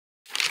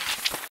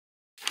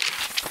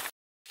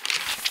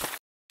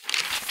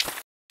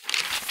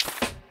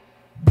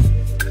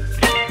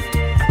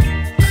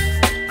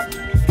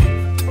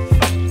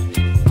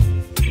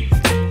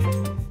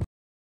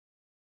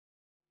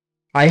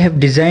I have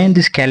designed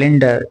this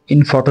calendar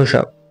in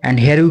Photoshop, and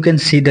here you can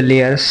see the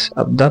layers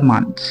of the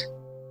months.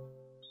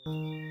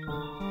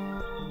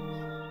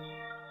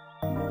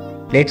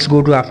 Let's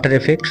go to After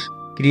Effects.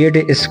 Create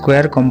a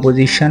square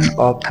composition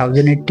of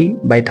 1080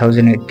 by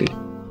 1080.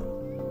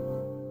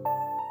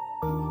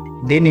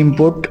 Then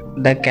import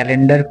the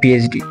calendar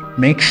PSD.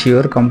 Make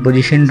sure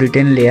composition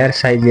written layer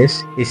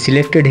sizes is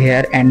selected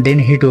here and then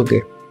hit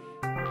OK.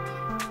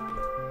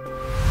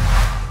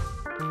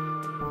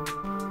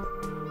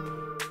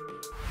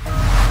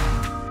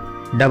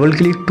 Double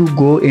click to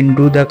go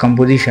into the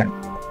composition.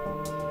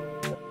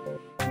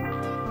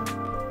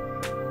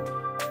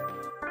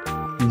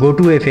 Go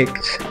to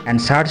Effects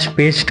and search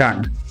Page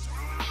Turn.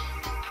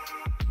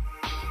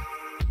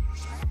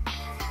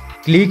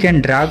 Click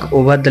and drag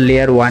over the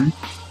layer 1.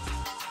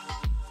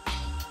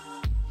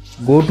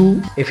 Go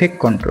to Effect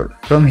Control.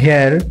 From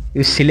here,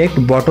 you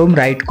select bottom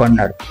right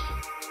corner.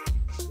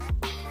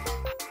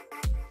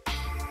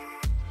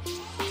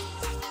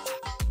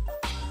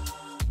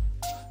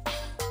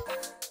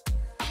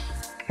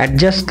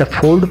 Adjust the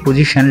fold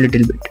position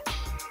little bit.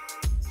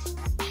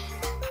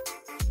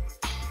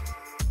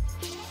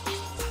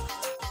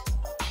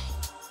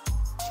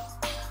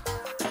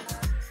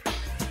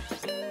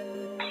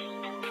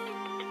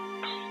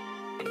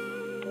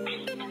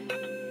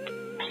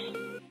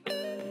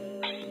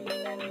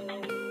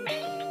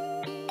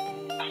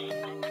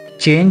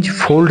 Change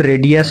fold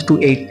radius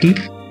to 80.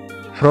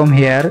 From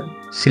here,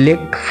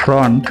 select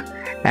front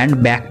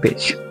and back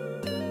page.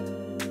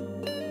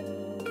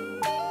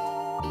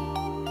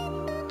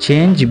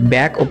 Change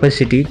back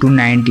opacity to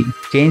 90.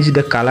 Change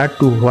the color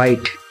to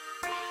white.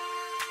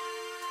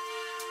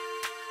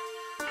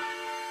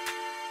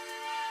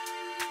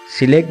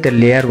 Select the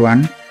layer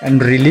 1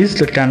 and release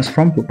the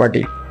transform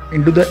property.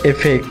 Into the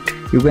effect,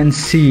 you can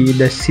see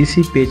the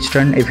CC page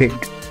turn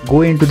effect.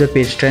 Go into the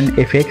page turn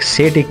effect,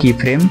 set a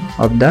keyframe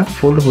of the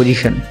fold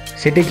position.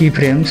 Set a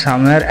keyframe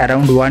somewhere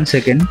around 1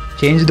 second.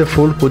 Change the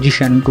fold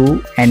position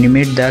to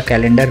animate the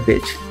calendar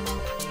page.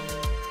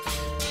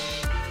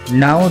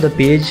 Now the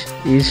page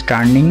is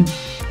turning.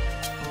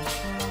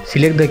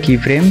 Select the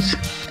keyframes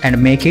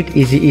and make it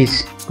easy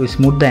ease to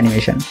smooth the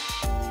animation.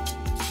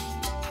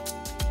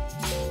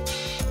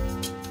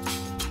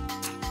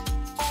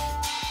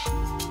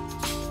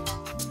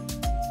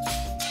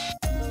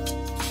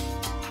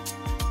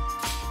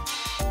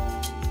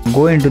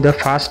 Go into the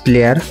first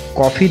layer,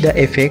 copy the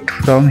effect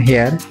from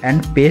here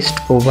and paste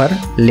over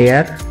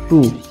layer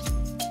 2.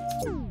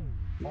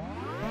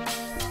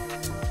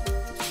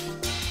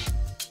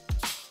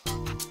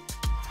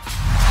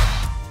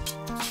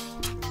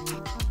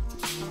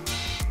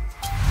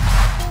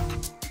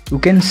 You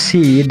can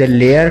see the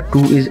layer 2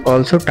 is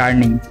also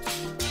turning.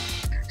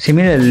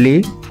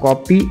 Similarly,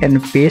 copy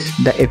and paste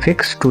the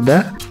effects to the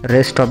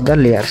rest of the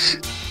layers.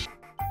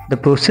 The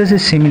process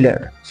is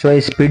similar, so I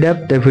speed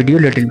up the video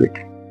a little bit.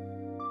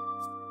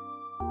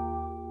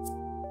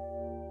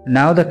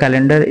 Now the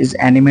calendar is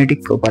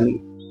animating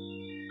properly.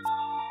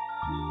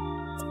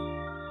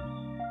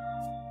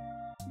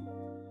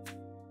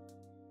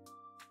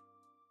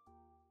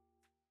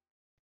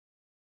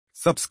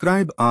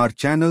 Subscribe our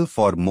channel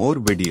for more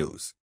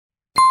videos.